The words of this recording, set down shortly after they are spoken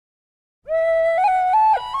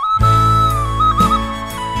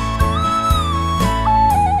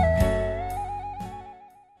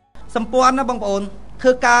ពន់ណាបងប្អូនធ្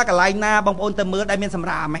វើការកន្លែងណាបងប្អូនទៅមើលដែលមានសម្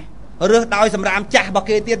រាមរើសដោយសម្រាមចាស់រ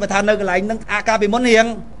បស់គេទៀតបើថានៅកន្លែងហ្នឹងអាការពីមុនរៀង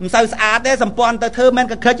មិនសូវស្អាតទេសម្ព័ន្ធទៅធ្វើមិន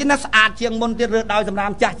កខិចណាស្អាតជាងមុនទៀតរើសដោយ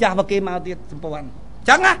សម្រាមចាស់របស់គេមកទៀតសម្ព័ន្ធអញ្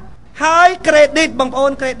ចឹងណាហើយ credit បងប្អូ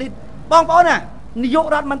ន credit បងប្អូនណានាយ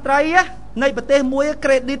ករដ្ឋមន្ត្រីនៃប្រទេសមួយ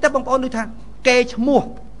credit ទៅបងប្អូនដូចថាគេឈ្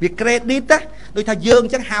មោះវា credit ទៅដូចថាយើង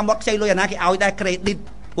អញ្ចឹងហាមាត់ខ្ចីលុយអាណាគេឲ្យដែរ credit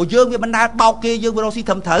ព្រោះយើងវាមិនដែលបោកគេយើងវារក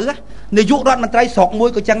ស៊ីត្រឹមត្រូវនាយករដ្ឋមន្ត្រីស្រុកមួយ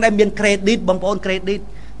ក៏ចឹងដែរមាន credit បងប្អូន credit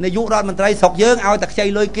នាយករដ្ឋមន្ត្រីស្រុកយើងឲ្យតែខ្ចី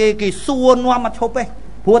លុយគេសួរនាំអត់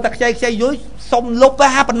ឈប់ទេព្រោះតែខ្ចីលុយសុំលុ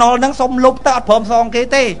បទៅហាបំណុលហ្នឹងសុំលុបទៅអត់ព្រមសងគេ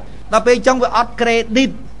ទេដល់ពេលអញ្ចឹងវាអត់ credit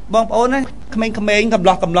បងប្អូនណាក្មេង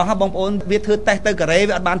ៗកំឡោះបងប្អូនវាធ្វើតេស្តទៅកូ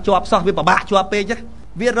រ៉េវាអត់បានជាប់សោះវាពិបាកជាប់ពេក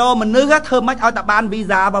វារមនុស្សធ្វើម៉េចឲ្យតែបា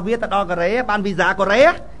នវីសារបស់វាទៅដល់កូរ៉េបានវីសាកូ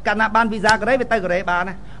រ៉េកាលណាបានវីសាកូរ៉េវាទៅកូរ៉េបាន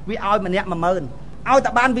ណាវាឲ្យម្នាក់ 10000 ឲ្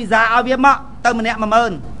យតែបានវីសាឲ្យវាមកទៅម្នាក់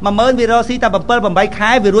 10000 វារកស៊ីតែ 7-8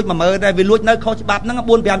 ខែវារួច 10000 ដែរវាលួចនៅខុសច្បាប់ហ្នឹង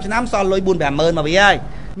 4-5 ឆ្នាំសល់លុយ 4-5 ម៉ឺនមកវាហើ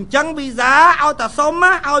យអញ្ចឹងវីសាឲ្យតែ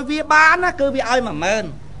សុំឲ្យវាបានណាគឺវាឲ្យ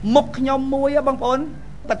 10000 មុខខ្ញុំមួយបងប្អូន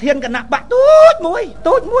ប្រធានគណៈបកទូច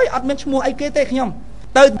មួយអត់មានឈ្មោះអីគេទេខ្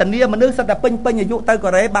ញុំទៅធានាមនុស្សសិតតែពេ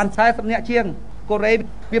ញអាយុទៅកូរ៉េបាន40នាក់ជាងកូរ៉េ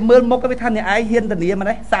វាមើលមុខវាថាអ្នកឯងហ៊ានធានាមក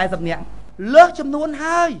នេះ40នាក់លើសចំនួន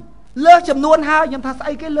ហើយខ្ញុំថាស្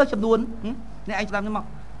អីគេលើសចំនួនអ្នកឯងស្ដាប់ខ្ញុំម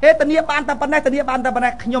កហេធានាបានតែប៉ុណ្ណេះ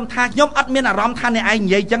ខ្ញុំថាខ្ញុំអត់មានអារម្មណ៍ថាអ្នកឯងនិ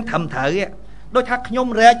យាយចឹងត្រឹមត្រូវទេដូចថាខ្ញុំ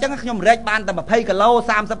រែកចឹងខ្ញុំរែកបានតែ20គីឡូ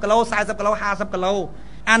30គីឡូ40គីឡូ50គីឡូ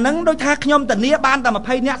អាហ្នឹងដូចថាខ្ញុំធានាបានតែ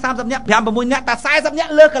20នាក់30នាក់5 6នាក់តែ40នាក់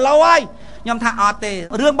លើសគីឡូហើយខ្ញុំថាអត់ទេ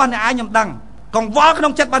រឿងរបស់អ្នកឯងខ្ញុំដឹងកង្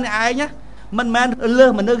វល់ក្នុងចិត្តរបស់អ្នកឯងមិនមែ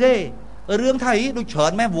នលើសមនុស្សទេរឿងថាដូចច្រើ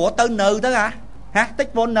នមែនព្រោះទៅនៅទៅហ៎តិច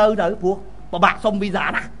វនៅទៅព្រោះពិបាកសុំវីសា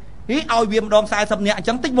ណាឲ្យវាម្ដង40នាក់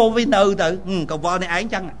អញ្ចឹងតិចវានៅទៅកង្វល់អ្នកឯងអ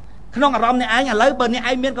ញ្ចឹងក្នុងអារម្មណ៍អ្នកឯងឥឡូវបើអ្នក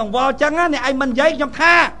ឯងមានកង្វល់អញ្ចឹងអ្នកឯងមិននិយាយខ្ញុំថា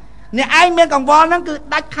អ្នកឯងមានកង្វល់ហ្នឹងគឺ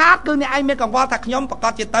ដាច់ខាតគឺអ្នកឯងមានកង្វល់ថាខ្ញុំប្រកា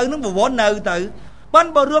សជាទៅហ្នឹងប្រវត្តិនៅទៅ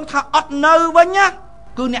ប៉ុន្តែបើរឿងថាអត់នៅវិញណា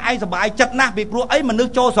គឺអ្នកឯងសប្បាយចិត្តណាស់ពីព្រោះអី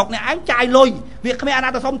មនុស្សចូលស្រុកអ្នកឯងចាយលុយវាគ្មា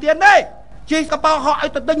នអាណាទៅសុំទៀតទេជិះកប៉ាល់ហោះឲ្យ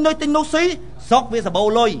ទៅទិញនោះស៊ីស្រុកវា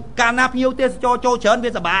សបោលុយកាលណាភ្ញៀវទេសចរចូលច្រើ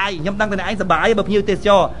នវាសប្បាយខ្ញុំដឹងតែអ្នកឯងសប្បាយបើភ្ញៀវទេសច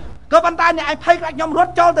រក៏ប៉ុន្តែអ្នកឯងភ័យខ្លាចខ្ញុំរ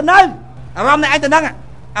ត់ចូលទៅនៅអារម្មណ៍អ្នកឯងទៅហ្នឹង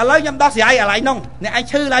ឥឡូវខ្ញុំដោះស្រាយកន្លែងហ្នឹងអ្នកឯង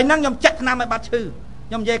ឈឺកន្លែងហ្នឹងខ្ញុំចាក់ថ្នាំឲ្យបាត់ឈឺ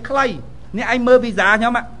ខ្ញុំនិយាយខ្លីអ្នកឯងមើ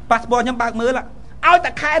លវីសាខ្ញុំប៉ាសពតខ្ញុំបើកមើលឲ្យតែ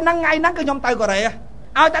ខែហ្នឹងថ្ងៃហ្នឹងគឺខ្ញុំទៅកូរ៉េ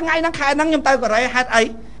ឲ្យតែថ្ងៃហ្នឹងខែហ្នឹងខ្ញុំទៅកូ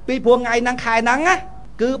រ៉េហេតុអីពីព្រោះថ្ងៃហ្នឹងខែហ្នឹង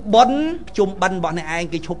គឺបុណ្យជុំបិណ្ឌរបស់អ្នកឯ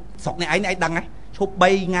ងគេឈប់ស្រុកអ្នកឯងដឹងឈប់3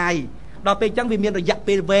ថ្ងៃដល់ពេលអញ្ចឹងវាមានរយៈ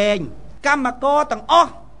ពេលវែងកម្មករទាំង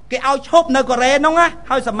អស់គេឲ្យឈប់នៅកូរ៉េហ្នឹ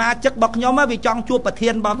ងហើយសមាជិករបស់ខ្ញុំវាចង់ជួបប្រធា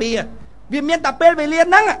នរបស់វាមានតែពេ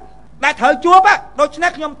លវេលាហ្នឹងដែលត្រូវជួបដូច្នេះ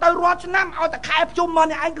ខ្ញុំទៅរាល់ឆ្នាំឲ្យតែខែប្រជុំម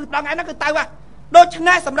កអ្នកឯងគឺដល់ថ្ងៃហ្នឹ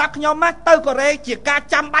ងគឺទៅដូច្នេះសម្រាប់ខ្ញុំទៅកូរ៉េជាការ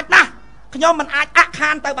ចាំបាច់ណាស់ខ្ញុំមិនអាច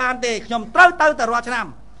អខានទៅបានទេខ្ញុំត្រូវទៅរាល់ឆ្នាំ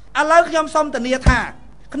ឥឡូវខ្ញុំសូមធានាថា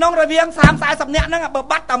ក្នុងរវាង30-40នាក់ហ្នឹ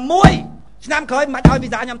ងបើបាត់តែមួយឆ្នាំក្រោយមិនឲ្យវី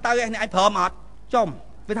សាខ្ញុំទៅឯងអ្នកឯងព្រមអត់ចំ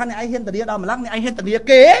វាថាអ្នកឯងហ៊ានធានាដល់ម្លឹងអ្នកឯងហ៊ានធានា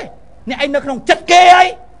គេអ្នកឯងនៅក្នុងចិត្តគេហើ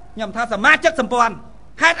យខ្ញុំថាសមាជិកសម្ព័ន្ធ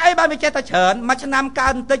ហេតុអីបានវាចេះតែច្រើនមួយឆ្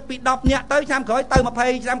នាំកើនបន្តិចពី10នាក់ទៅឆ្នាំក្រោយទៅ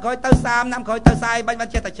20ឆ្នាំក្រោយទៅ30ឆ្នាំក្រោយទៅ40បា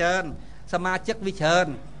ញ់ចេះតែច្រើនសមាជិកវាច្រើ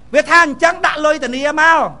នវាថាអញ្ចឹងដាក់លុយធានា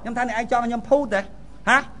មកខ្ញុំថាអ្នកឯងចង់ឲ្យខ្ញុំភូ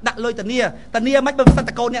តទេហ៎ដាក់លុយធានាមិនបើសិន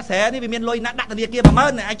តកូនអ្នកស្រែនេះវាមានលុយណាដាក់ធានាគារ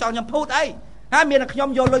10000អ្នកឯងចង់ខ្ញុំភូតអីហើយមានតែខ្ញុំ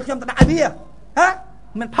យកលុយខ្ញុំទៅដាក់ឲ្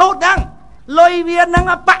យវាហ៎មិនភូតហ្នឹងលុយវាហ្នឹង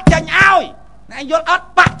បាក់ចាញ់ឲ្យអ្នកឯងយល់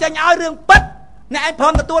អត់បាក់ចាញ់ឲ្យរឿងពិតអ្នកឯងព្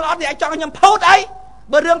រមទទួលអត់អ្នកឯងចង់ឲ្យខ្ញុំភូ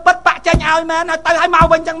តអីបើរឿងពិតបាក់ចាញ់ឲ្យមែនហើយទៅឲ្យម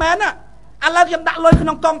កវិញចឹងមែនណាឥឡូវខ្ញុំដាក់លុយក្នុ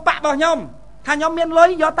ងកងបាក់របស់ខ្ញុំថាខ្ញុំមានលុ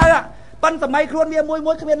យយកទៅប៉ិនសម័យខ្លួនវាមួ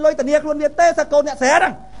យគ្មានលុយធានាខ្លួនវាទេសកូនអ្នកស្រែហ្នឹ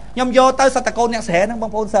ងខ្ញុំយកទៅសតកូនអ្នកស្រែហ្នឹង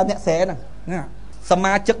បងប្អូនសិស្សអ្នកស្រែហ្នឹងស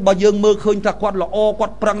មាជិករបស់យើងមើលឃើញថាគាត់ល្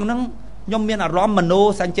អគាត់ប្រឹងហ្នឹងខ្ញុំមានអារម្មណ៍ម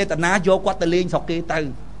โนសញ្ចេតនាយកគាត់ទៅលេងស្រុកគេទៅ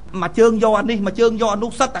មួយជើងយកអានេះមួយជើងយ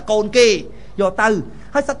កអានោះសិតតកូនគេយ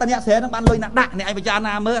កទៅហើយសិតតអ្នកស្រែហ្នឹងបានលុយណាស់ដាក់អ្នកឯងពិចារ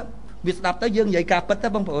ណាមើលវាស្ដាប់ទៅយើងនិយាយការពិ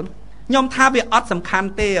តទៅបងប្អូនខ្ញុំថាវាអត់សំខាន់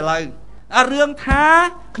ទេឥឡូវរឿ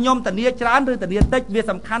ងថាខ្ញុំធានាច្រើនឬធានាតិ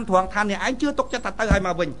ចវាសំខាន់ត្រង់ថាអ្នកឯងជឿទុកចិត្តថាទៅឲ្យម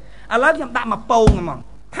កវិញឥឡូវខ្ញុំដាក់មកពងហ្ម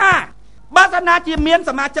ងថាបើសិនណាជាមា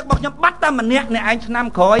នសមាជិករបស់ខ្ញុំបាត់តែម្នាក់អ្នកឯងឆ្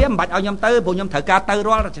នាំក្រោយមិនបាច់ឲ្យខ្ញុំទៅព្រោះខ្ញុំត្រូវកា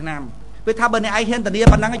រទៅរាល់ឆ្នាំវាថាបើអ្នកឯងហ៊ានធានា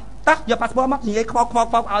ប៉ុណ្ណឹងតោះយកប៉ាសពតមកនិយាយខ្វល់ឲ្យ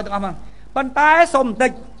ទាំងអស់ហ្នឹងប៉ុន្តែសុំ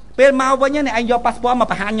បន្តិចពេលមកវិញអ្នកឯងយកប៉ាសពតមក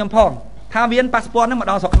បង្ហាញខ្ញុំផងថាមានប៉ាសពតហ្នឹងម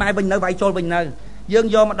កដល់ស្រុកខ្មែរវិញនៅវាយចូលវិញនៅយើ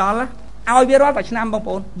ងយកមកដល់ឲ្យវារាល់តែឆ្នាំបងប្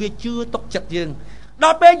អូនវាជឿទុកចិត្តយើង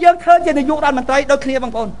ដល់ពេលយើងធ្វើជានាយករដ្ឋមន្ត្រីដូ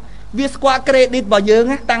ចគ្នាបងប្អូនវាស្គាល់ credit របស់យើ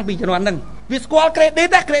ងតាំងពីជំនាន់ហ្នឹងវាស្គាល់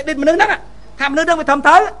credit មនុស្សហ្នឹងថាមនុស្សហ្នឹងវាធំ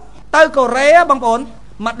ទៅកូរ៉េបងប្អូន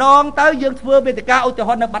ម្ដងទៅយើងធ្វើវេទិកាឧទា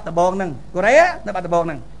ហរណ៍នៅបាត់ដំបងហ្នឹងកូរ៉េនៅបាត់ដំបងហ្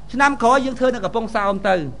នឹង ឆ្នាំក្រោយយើងធ្វើនៅកំពង់សោ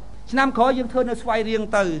មទៅឆ្នាំក្រោយយើងធ្វើនៅស្វាយរៀង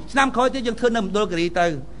ទៅឆ្នាំក្រោយទៀតយើងធ្វើនៅមណ្ឌ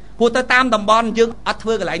លគិរីទៅព្រោះទៅតាមតំបន់យើងអត់ធ្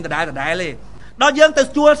វើកន្លែងដដែលទេដល់យើងទៅ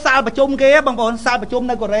ជួលសាលប្រជុំគេបងប្អូនសាលប្រជុំ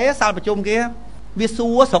នៅកូរ៉េសាលប្រជុំគេវា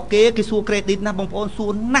សួរស្រុកគេសួរ credit ណាបងប្អូ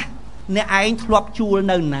នសួរណាស់អ្នកឯងធ្លាប់ជួ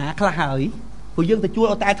លនៅណាខ្លះហើយព្រោះយើងទៅជួ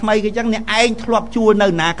លអូតែថ្មីគេចឹងអ្នកឯងធ្លាប់ជួ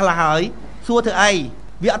លនៅណាខ្លះហើយសួ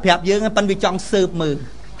រធ្វើអីវាអត់ប្រាប់យើងប៉ុន្តែវាចង់ស៊ើបមើល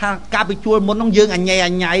ថាការទៅជួលមុនហ្នឹងយើងអ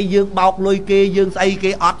ញ៉ៃយើងបោកលុយគេយើ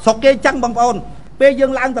ងស្អីគេអត់ស្រុកគេចឹងបងប្អូនពេល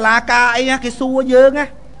យើងឡើងតុលាការអីគេសួរយើ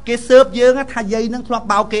ងគេស៊ើបយើងថាយាយនឹងធ្លាប់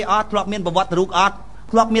បោកគេអត់ធ្លាប់មានប្រវត្តិរូប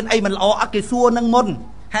អត់ធ្លាប់មានអីមិនល្អអត់គេសួរនឹងមុន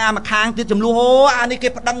ហើយអាមកខាងទៀតចំនួនអា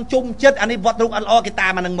នេះគេប្តឹងជុំចិត្តអានេះវត្តរូបអត់ល្អគេតា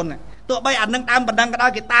មអានឹងមុនទោះបីអានឹងតាមបណ្ដឹងក៏ដោ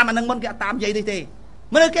យគេតាមអានឹងមុនគេអត់តាមយាយនេះទេ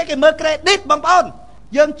មើលគេមើល credit បងប្អូ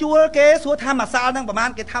នយើងជួលគេសួរថាមួយសាលនឹងប្រហែ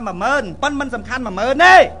លគេថា 10000 ប៉ុន្តែមិនសំខាន់ 10000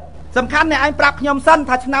 ទេសំខាន់អ្នកឯងប្រាប់ខ្ញុំសិន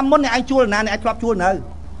ថាឆ្នាំមុនអ្នកឯងជួលណាអ្នកឯងធ្លាប់ជួលនៅ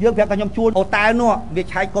យើងប្រាប់ថាខ្ញុំជួលអូតែល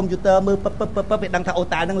នោះវាឆែកកុំព្យូទ័រមើលពឹបវាដឹ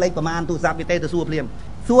ងថាអូតែលនឹងលេខប្រហែលទូរស័ព្ទវាទេទៅសួរភ្លាម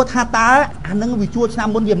សួរថាតើអានឹងវាជួលឆ្នាំ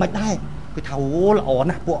មុនវាមិនដែរគេថាអូល្អ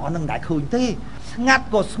ណាស់ពួកអស់នឹងមិនដែរឃើញទេស្ងាត់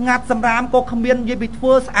ក៏ស្ងាត់សម្រាមក៏គ្មាននិយាយពីធ្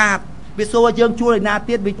វើស្អាតវាសួរយើងជួល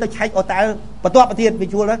ឯណាទៀតវាទៅឆែកអូតែលបន្ទាប់ទៀតវា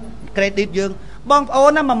ជួល credit យើងប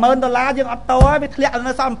ងប្អូនណា$10000យើងអត់តហើយវាធ្លាក់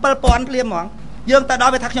នៅសល់7000ភ្លាមហ្មងយើងទៅ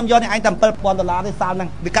ដល់វាថាខ្ញុំយកនេះឯងតែ$7000ទេសាលហ្នឹង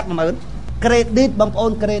វាកាត់10000 credit បងប្អូ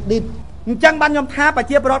ន credit អញ្ចឹងបានខ្ញុំថាប្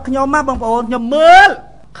រជាពលរដ្ឋខ្ញុំបងប្អូនខ្ញុំមើ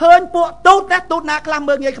លឃើញពួកទូតណាខ្លះ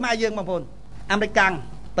មើលងាយខ្មែរយើងបងប្អូនអាមេរិកកាំង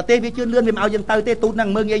ប្រទេសវាជឿនលឿនវាមិនឲ្យយើងទៅទេទូតហ្នឹ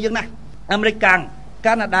ងមើលងាយយើងណាអាមេរិកកាំ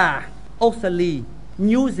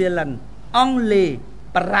ងកាណាដាអូស្ត្រាលីញូហ្សេឡង់អង់គ្លេស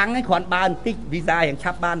បារាំងឯងគ្រាន់បានបន្តិចវីសារៀង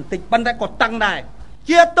ឆាប់បានបន្តិចប៉ុន្តែក៏តឹងដែរ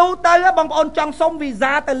ជាទូទៅបងប្អូនចង់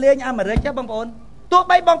សុំវីសាទៅលេងអាមេរិកបងប្អូន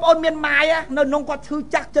ទោះបីបងប្អូនមានម៉ាយនៅក្នុងគាត់ឈឺ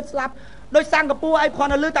ចាស់ចិត្តស្លាប់ដោយសិង្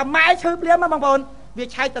ហបុរីអីគ្រាន់តែលឺតែម៉ាយឈឺភ្លាមបងប្អូ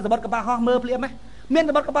នវាឆែកតែសម្បត្តិកបាហោះមើលភ្លាមមានស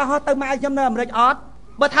ម្បត្តិកបាហោះទៅម៉ាយខ្ញុំនៅអាមេរិកអត់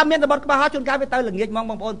បើថាមានសម្បត្តិកបាហោះជួនកាលវាទៅល្ងាចហ្មង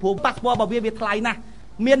បងប្អូនព្រោះប៉ាសពតរបស់វាថ្លៃណាស់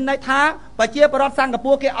មានន័យថាប្រជាពលរដ្ឋសិង្ហ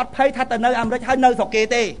បុរីគេអត់ភ័យថាទៅនៅអាមេរិកហើយនៅស្រុ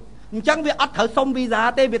កគេទេអញ្ចឹងវាអត់ត្រូវសុំវី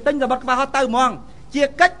សាទេវាទិញសម្បត្តិកបាហោះទៅហ្ម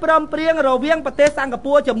ងជាកិច្ចព្រមព្រៀងរវាងប្រទេសសិង្ហ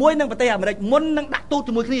បុរីជាមួយនឹងប្រទេសអាមេរិកមុននឹងដាក់ទូត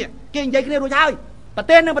ជាមួយគ្នាគេនិយាយគ្នារួចហើយប្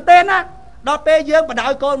រទេសនឹងប្រទេសណាដល់ពេលយើង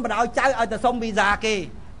បដ ாய் កូនបដ ாய் ចៅឲ្យទៅសុំវីសាគេ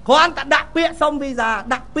គ្រាន់តែដាក់ពាក្យសុំវីសា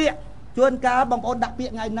ដាក់ពាក្យជួនកាលបងប្អូនដាក់ពាក្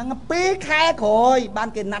យថ្ងៃហ្នឹង2ខែក្រោ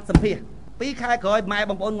យបានគេណាត់សម្ភាស2ខែក្រោយម៉ែ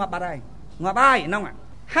បងប្អូនងាប់បាត់ហើយងាប់ហើយហ្នឹង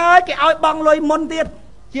ហើយគេឲ្យបង់លុយមុនទៀត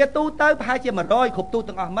ជាទូទៅប្រហែលជា100គ្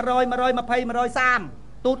រប់ទូទាំងអស់100 120 130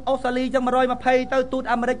ទូតអូស្ត្រាលីចឹង120ទៅទូ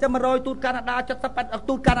តអាមេរិកចឹង100ទូតកាណាដា70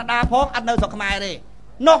ទូតកាណាដាផងអត់នៅស្រុកខ្មែរទេ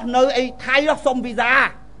នោះនៅអីថៃនោះ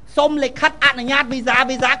សុំវីសាសុំលិខិតអនុញ្ញា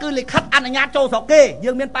តវីសាគឺលិខិតអនុញ្ញាតចូលស្រុកគេ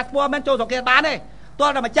យើងមានប៉ាសពតមិនចូលស្រុកគេបានទេ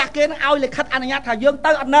ទោះតែម្ចាស់គេនឹងឲ្យលិខិតអនុញ្ញាតថាយើ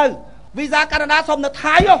ងទៅអត់នៅវីសាកាណាដា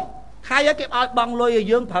សុំនៅថៃថៃគេឲ្យបង់លុយឲ្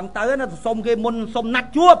យយើងប្រឹងទៅណាសុំគេមុនសុំណា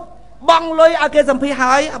ត់ជួបបង់លុយឲ្យគេសម្ភាស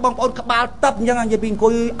ហើយបងប្អូនក្បាលតឹបអញ្ចឹងនិយាយពីអង្គុ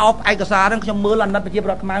យអោបឯកសារហ្នឹងខ្ញុំមើលអាណិតប្រជាពល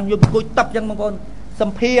រដ្ឋខ្មែរខ្ញុំអង្គុយតឹបអញ្ចឹងបងប្អូន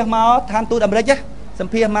សម្ភាសមកឋានទូតអាមេរិកស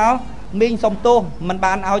ម្ភាសមកមីងសុំទោសមិ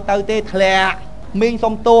នបានឲ្យទៅទេធ្លាក់មីង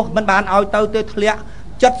សុំទោសមិនបានឲ្យទៅទេធ្លាក់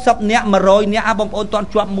70នាក់100នាក់បងប្អូនតន់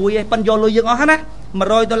ជាប់មួយឯងប៉ិនយកលុយយើងអស់ណា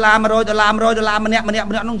$100 $100 $100 ម្នាក់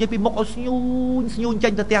នោះនិយាយពីមុខឲ្យស្ញូ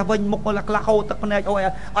នចេញទៅផ្ទះវិញមុខឲ្យខ្លះហូរទឹកភ្នែកអូ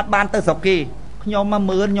យអត់បានទៅស្រុកគេខ្ញុំម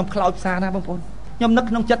កមើលខ្ញុំខ្លោចផ្សារណាបងប្អូនខ្ញុំនឹក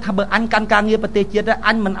ក្នុងចិត្តថាបើអញកាន់ការងារប្រទេសជាតិ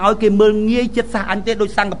អញមិនឲ្យគេមើលងាយចិត្តសាសអញទេដូ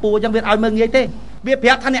ចសិង្ហបុរីអញ្ចឹងវាឲ្យមើលងា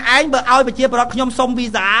យទេវាប្រាប់ថាអ្នកឯងបើឲ្យប្រជាពលរដ្ឋខ្ញុំ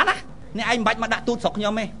សុំវីសាណាអ្នកឯងមិនបាច់មកដាក់ទូតស្រុកខ្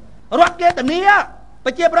ញុំទេរត់គេធានាប្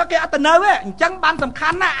រជាពលរដ្ឋគេអត់ទៅនៅទេអញ្ចឹងបា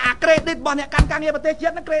នសំខាន់ណាអា credit របស់អ្នកកាន់ការងារប្រទេសជា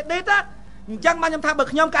តិនឹង credit អញ្ចឹងបានខ្ញុំថាបើ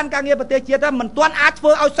ខ្ញុំកាន់ការងារប្រទេសជាតិមិនទាន់អា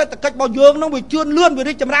ចធ្វើឲ្យសេដ្ឋកិច្ចរបស់យើងនឹងវាជឿនលឿនវា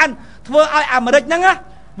រីកចម្រើនធ្វើឲ្យអាមេរិកហ្នឹង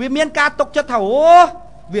វាមានការទុកចិត្តថាអូ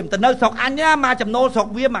វាមិនទៅនៅស្រុកអញមកចំណូលស្រុក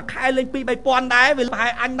វាមួយខែលេង 2-3000 ដែរវាប្រហែ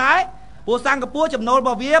លអញដែរព្រោះសិង្ហបុរីចំណូលរ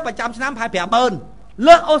បស់វាប្រចាំឆ្នាំប្រហែល 50000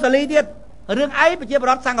 លើសអូស្ត្រាលីទៀតរឿងអីប្រជាពល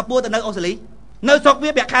រដ្ឋសិង្ហបុរីទៅនៅអូស្ត្រាលីនៅស្រុក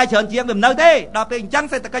វាប្រាក់ខែច្រើនជាងវាមិននៅទេដល់ពេលអញ្ចឹ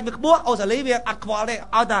ងសេដ្ឋកិច្ចវាខ្ពស់អូស្ត្រាលីវាអត់ខ្វល់ទេ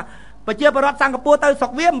ឲ្យតែប្រជាពលរដ្ឋសិង្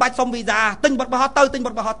ហបុរីទៅស្រុកវាមិនបាច់សុំវីសាទិញបទបោះទៅទិញប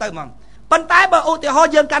ទបោះទៅហ្មងប៉ុន្តែបើឧទាហរ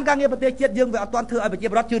ណ៍យើងកាន់ការងារប្រទេសជាតិយើងវាអត់ទាន់ធ្វើឲ្យប្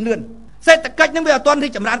រជាពលរដ្ឋជឿនលឿនសេដ្ឋកិច្ចនឹងវា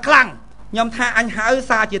អត់ទាន់រីកចម្រើនខ្លាំងខ្ញុំថាអ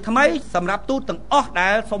ញហៅសារជាថ្មីសម្រាប់ទូតទាំង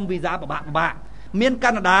អស់ដែលសុំវីសាពិបាកមា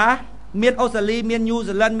នកាណាដាមានអូស្ត្រាលីមា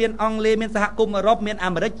នញូហ្សេឡង់មានអង់គ្លេសមានសហគមន៍អឺរ៉ុបមា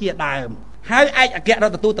នអាមេរិកជាដើមហើយឯកអគ្គ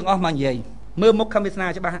រដ្ឋទូតទាំងអស់មកនិយាយមើលមុខខំវាស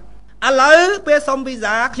នាច្បាស់ឥឡូវពេលសុំវីសា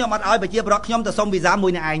ខ្ញុំអត់ឲ្យប្រជាពលរដ្ឋខ្ញុំទៅសុំវីសាមួ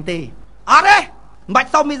យអ្នកឯងទេអត់ទេមិ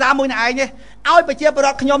នបាច់សុំវីសាមួយអ្នកឯងទេឲ្យប្រជាពលរ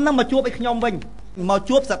ដ្ឋខ្ញុំនឹងមកជួបឲ្យខ្ញុំវិញម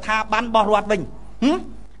កជួបស្ថាប័នរបស់រដ្ឋវិញ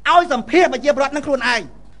ឲ្យសម្ភាសប្រជាពលរដ្ឋនឹងខ្លួនឯង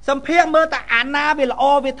សម្ភាសមើលតែអាណាវាល្អ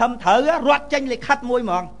វាត្រឹមត្រូវរដ្ឋចេញលិខិតមួ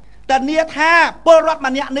យហ្មងតានាថាពលរដ្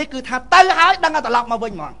ឋម្នាក់នេះគឺថាទៅហើយដឹងតែត្រឡប់មកវិ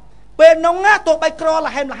ញហ្មង ពេលនោះទោះបីក្រល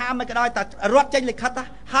ហែមលហាមិនក៏ដោយតែរត់ចេញលិខិត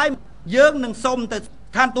ហើយយើងនឹងសុំទៅស្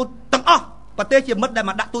ថានទូតទាំងអស់ប្រទេសជាមិត្តដែល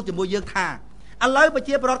មកដាក់ទូតជាមួយយើងថាឥឡូវប្រ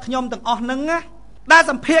ជាពលរដ្ឋខ្ញុំទាំងអស់ហ្នឹងដែល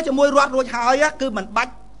សម្ភារជាមួយរដ្ឋរួចហើយគឺមិនបា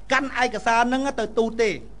ច់កាន់ឯកសារហ្នឹងទៅទូតទេ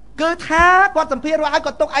គឺថាគាត់សម្ភាររួចហើយ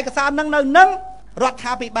គាត់ទុកឯកសារហ្នឹងនៅហ្នឹងរដ្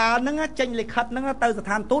ឋាភិបាលហ្នឹងចេញលិខិតហ្នឹងទៅស្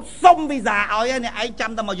ថានទូតសុំវីសាឲ្យអ្នកឯង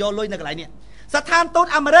ចាំតែមកយកលុយនៅកន្លែងនេះស្ថានទូត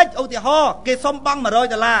អាមេរិកឧទាហរណ៍គេសុំបង់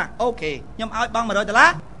$100អូខេខ្ញុំឲ្យបង់$100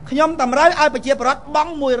ខ្ញុំតម្រូវឲ្យប្រជាពលរដ្ឋប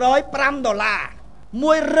ង់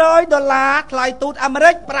$105$100ថ្លៃទូតអាមេ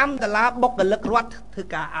រិក$5បុគ្គលិករដ្ឋធ្វើ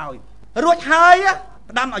ការឲ្យរួចហើយ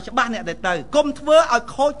ផ្ដាំឲ្យច្បាស់អ្នកទៅកុំធ្វើឲ្យ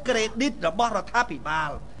ខូច credit របស់រដ្ឋាភិបាល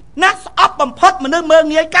ណាស្អប់បំផុតមនុស្សមើង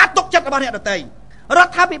ងាយការទុកចិត្តរបស់អ្នកដទៃរ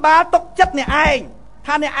ដ្ឋាភិបាលទុកចិត្តអ្នកឯង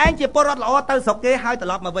ថាអ្នកឯងជាពលរដ្ឋល្អទៅស្រុកគេហើយត្រ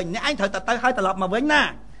ឡប់មកវិញអ្នកឯងត្រូវទៅហើយត្រឡប់មកវិញណា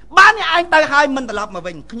បានអ្នកឯងទៅហើយមិនត្រឡប់មក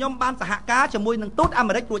វិញខ្ញុំបានសហការជាមួយនឹងទូតអា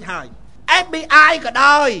មេរិករួចហើយ FBI ក៏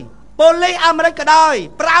ដោយប៉ូលីសអាមេរិកក៏ដោយ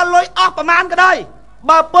ប្រើលុយអស់ប្រមាណក៏ដោយ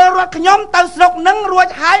បើពលរដ្ឋខ្ញុំទៅស្រុកនឹងរួច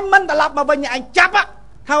ហើយមិនត្រឡប់មកវិញអ្នកឯងចាប់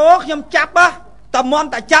ថាអូខ្ញុំចាប់តែមន់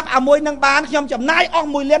តែចាប់អាមួយនឹងបានខ្ញុំចំណាយអស់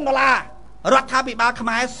$1 លានរដ្ឋាភិបាលខ្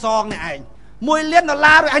មែរសងអ្នកឯង$1 លានរួ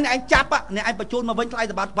ចហើយអ្នកឯងចាប់អ្នកឯងបញ្ជូនមកវិញថ្លៃ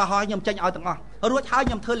សម្បត្តិបោះហើយខ្ញុំចេញឲ្យទាំងអស់រួចហើយ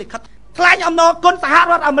ខ្ញុំធ្វើលិខិតថ្លែងអំណរគុណសហ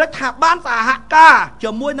រដ្ឋអាមេរិកថាបានសហការ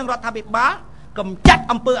ជាមួយនឹងរដ្ឋាភិបាលកម្ចាត់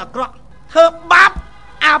អំពើអាក្រក់ធ្វើបាប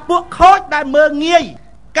អាពួកខូចដែលមើងងាយ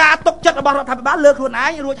ការទុកចិត្តរបស់រដ្ឋាភិបាលលើខ្លួនឯ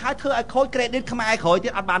ងរួចហើយធ្វើឲ្យខូច credit ខ្មែរក្រោយទៀ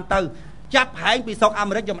តអត់បានទៅចាប់ហែងពីស្រុកអា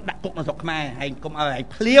មេរិកយកមកដាក់គុកនៅស្រុកខ្មែរហែងកុំឲ្យហែង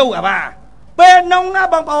ភ្លាវអាបាពេលនោះ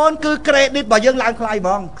បងប្អូនគឺ credit របស់យើងឡើងថ្លៃហ្ម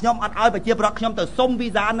ងខ្ញុំអត់ឲ្យប្រជាពលរដ្ឋខ្ញុំទៅសុំវី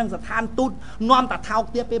សានឹងស្ថានទូតនាំតាថោក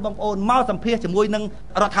ទៀតពេលបងប្អូនមកសម្ភាសជាមួយនឹង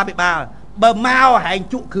រដ្ឋាភិបាលបើមកហែង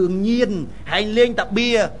ជក់គ្រឿងញៀនហែងលេងតាបៀ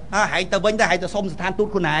ហែងទៅវិញទៅហែងទៅសុំស្ថានទូត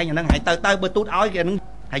ខ្លួនឯងហ្នឹងហែងទៅបើទូតឲ្យគេហ្នឹង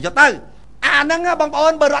ហែងយកទៅអាហ្នឹងបងប្អូ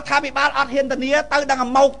នបើរដ្ឋាភិបាលអត់ហ៊ានធានាទៅដឹងអា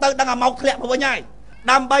ម៉ោកធ្លាក់មកវិញហើយ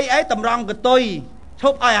ដើម្បីអីតម្រង់កតុយឈ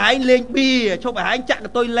ប់ឲ្យហែងលេងបៀឈប់ឲ្យហែងចាក់ក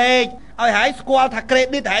តុយលេខឲ្យហែងស្គាល់ថា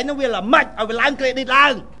credit ហែងហ្នឹងវាល្មិចឲ្យវាឡើង credit ឡើ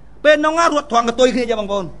ងពេលហ្នឹងរត់ត្រង់កតុយគ្នាចាបង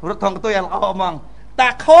ប្អូនរត់ត្រង់កតុយល្អហ្មងតែ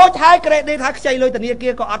ខូចហើយ credit ហើយខ្ចីលុយធនាគា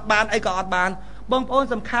រក៏អត់បានអីក៏អត់បានបងប្អូន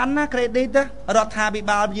សំខាន់ណា credit រដ្ឋាភិ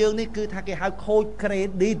បាលយើងនេះគឺថាគេហៅខូច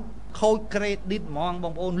credit ហ្មងប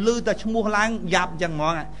ងប្អូនឮតែឈ្មោះឡើងយ៉ាប់អញ្ចឹងហ្ម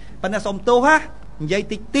ងប៉ុន្តែសុំទោសនិយាយ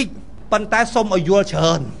តិចប៉ុន្តែសុំឲ្យយល់ច្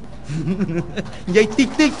រើននិយាយ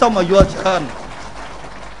តិចសុំឲ្យយល់ច្រើន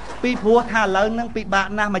ពីព្រោះថាឥឡូវហ្នឹងពិបាក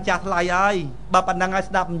ណាស់ម្ចាស់ថ្លៃហើយបើប៉ុណ្ណឹងឲ្យ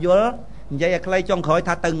ស្ដាប់មិនយល់និយាយឲ្យខ្លីចុងក្រោយ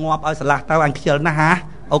ថាទៅងាប់ឲ្យឆ្លាស់ទៅអញខ្ជិលណាស់ហា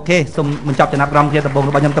អូខេសូមបញ្ចប់ចំណាប់អារម្មណ៍ជាដំបូង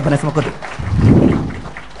របស់ខ្ញុំទៅប៉ុណ្ណេះសូមអរគុណ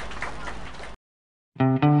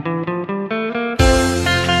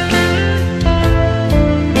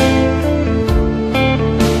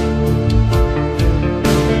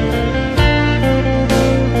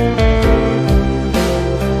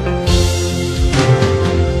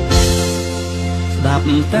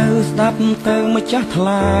ស្ដាប់ទៅម្ចាស់ថ្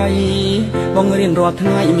លៃបងរៀនរាល់ថ្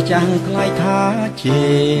ងៃម្ចាស់ថ្លៃថាជេ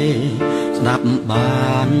ស្ដាប់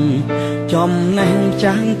បានចំណេះ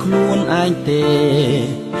ចាំងខ្លួនឯងទេ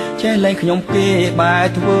ចេះលែងខ្ញុំគេបែរ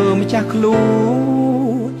ធ្វើម្ចាស់ខ្លួ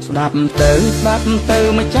នស្ដាប់ទៅ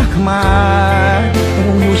ម្ចាស់ខ្មែររ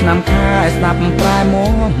ងយូរឆ្នាំខែស្ដាប់ប្រែមមួ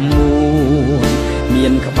មា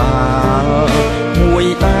នក្បាលមួយ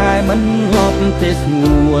ដែលមិនលប់ទេស្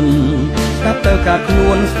ងួនស្ដាប់ទៅកាខ្លួ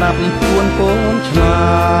នស្ដាប់ខ្លួនកូនឆ្មា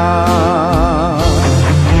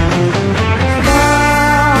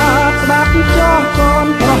ស្ដាប់ចោះកូន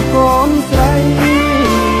ប្រុសកូនស្រី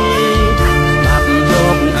ស្ដាប់យ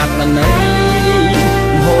កអត្តន័យ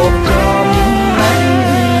ហូបចំណេញ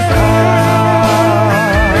ស្អា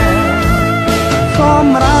ស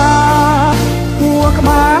ម្រាប់គួរក្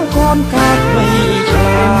បាលកូនកាត់បីឆ្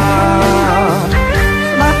លា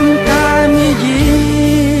ស្ដាប់ការនិយា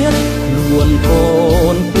យខ្លួនកូ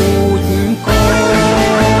នពូជកូន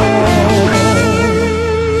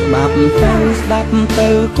ស្ដាប់ទៅ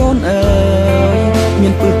កូនអើយមា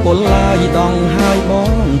នពឹសពលឡាយដងហើយប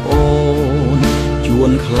ងប្អូនជួ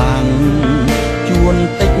នខ្លាំងជួន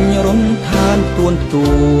តិចរុនឋានទួន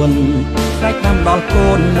ស្រែកតាមដល់កូ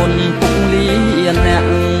នមុនពុកលីអ្នក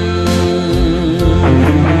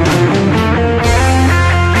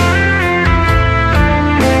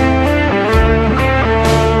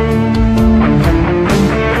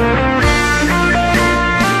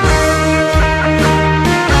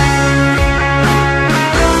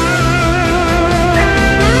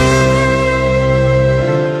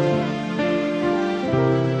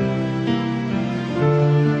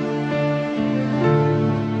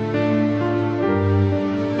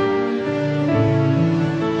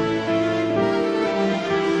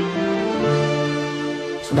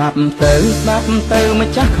ស្ដាប់ទៅម្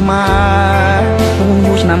ចាស់ខ្មែរពង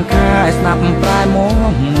មួយឆ្នាំខែស្ដាប់ប្រែម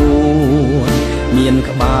កមួនមាន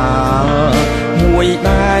ក្បាលមួយ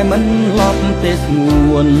ដែលមិនលប់ទេស្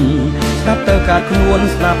ងួនស្ដាប់ទៅកាត់ខ្លួន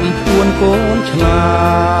ស្ដាប់ពួនកូនឆ្លា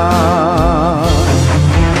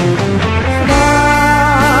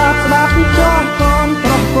ស្ដាប់ចោះកូនប្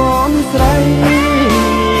រុសកូនស្រី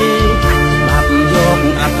ស្ដាប់យក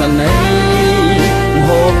អត្ថន័យ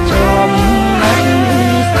ហូបចំណាច់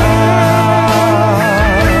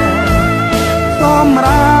សម្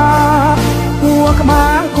រាប់ពួរក្បា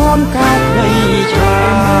លកូនកាត់បីឆ្លា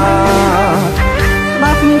ស្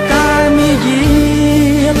ដាប់កាយមាយា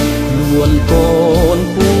ខ្លួនកូន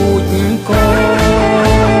ពូជកូន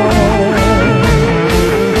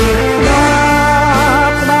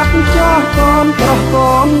ស្ដាប់ចោះកូនប្រុស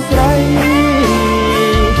កូនស្រី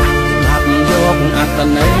ស្ដាប់យកអត្ថ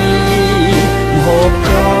ន័យហូប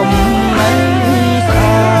ចំណាច់ស្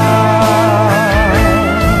អា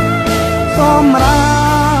សម្រា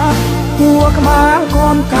ប់ពួរក្បាលកូ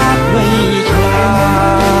នកាត់បីឆ្លា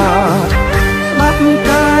ស្ដាប់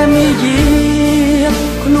កាយមាយា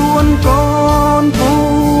ខ្លួនកូនពូ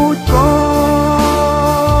ជកូន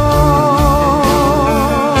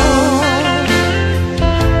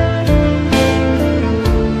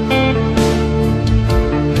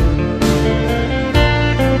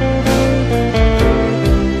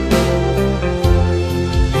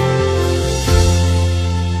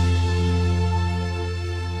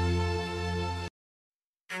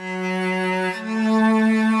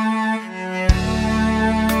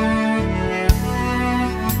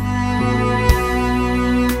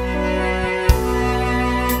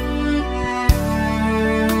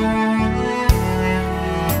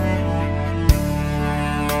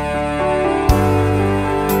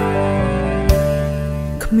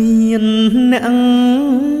មានអ្នក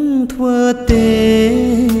ធ្វើទេ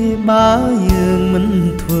បើយើងមិន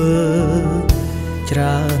ធ្វើច្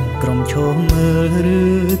រើនក្រុមឈរមើលឬ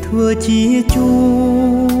ធ្វើជាជួ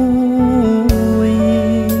យ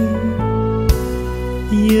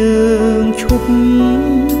យើងឈប់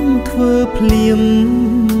ធ្វើភ្លាម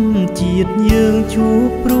ជាតិយើងជួប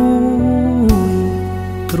ព្រួយ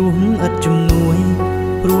គ្រោះឥតជំនួយ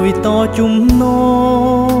ព្រួយតជំន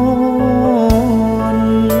ន់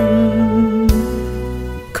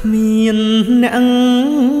គ្មានអ្នក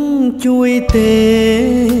ជួយទេ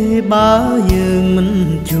បើយើងមិន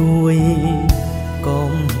ជួយ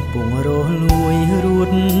កុំពងរស់លួយរួ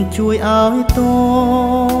តជួយឲ្យត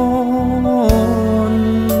ន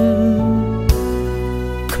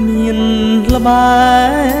គ្មានល្បែ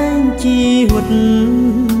ងជីវិត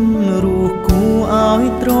រស់គួរឲ្យ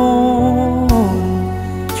ត្រង់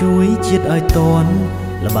ជួយជាតិឲ្យតន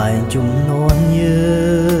ល្បែងជំនន់យើ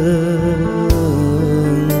ង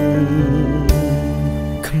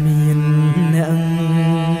គ្មានអ្នក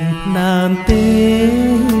ដើមទេ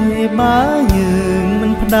បើយើងមិ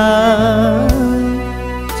នផ្ដាល់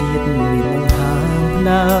ជាតិមាននឹងហាម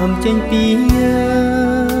ដើមចេញពីយើ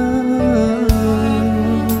ង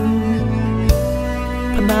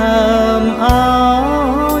ផ្ដើមឲ្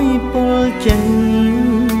យពលចេញ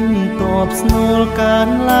តបស្នូលកាន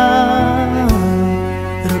ឡា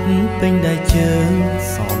រត់ពេញដៃជើង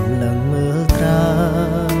សំឡើងមើលត្រា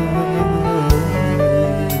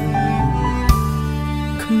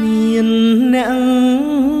គ្មានអ្នក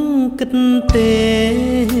គិតទេ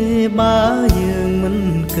បើយើងមិន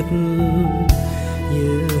គិត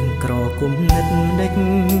យើងក្រគុំនិតដេច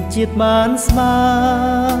ជាតិបានស្បា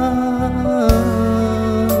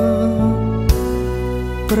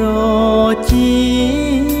ប្រជា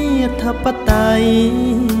ធិបតេយ្យ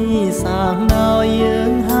សាងដោយយើ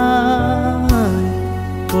ងហើយ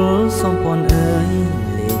ពលសំពន់អើយ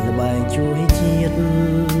លេងល្បែងជួយជាតិ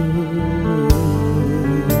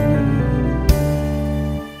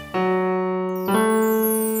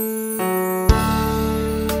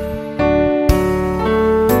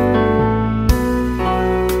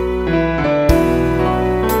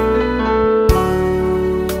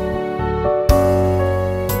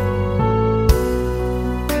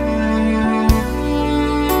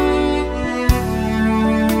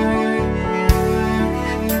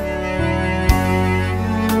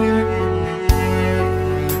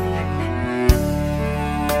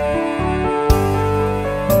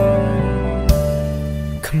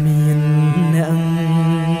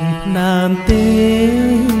ទេ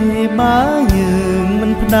បើយើងមិ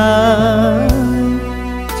នផ្ដាល់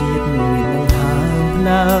ជាតិមាននឹងហាម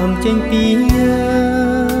ដើមចេញពីយើ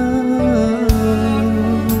ង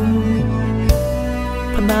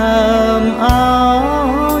ផ្ដើម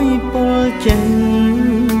ឲ្យពលចេញ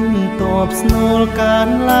តបស្នូលកាន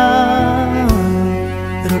ឡា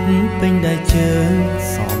រ តពេញដែលជើង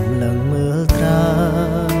សំឡើងមើលត្រា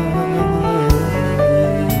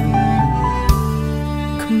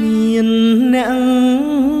គ្មានអ្នក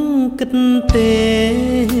គិតទេ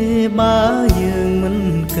បើយើងមិន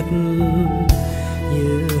គិត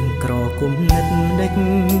យើងក្រគុំនិតដេច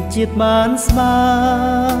ជាតិបានស្បា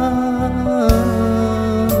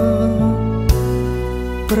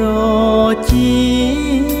ប្រជា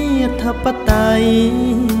ធិបតេយ្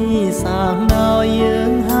យសាងដោយយើ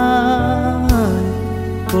ងហើយ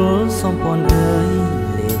ពលសម្ព័ន្ធអើយ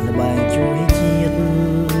លេងល្បែងជួយ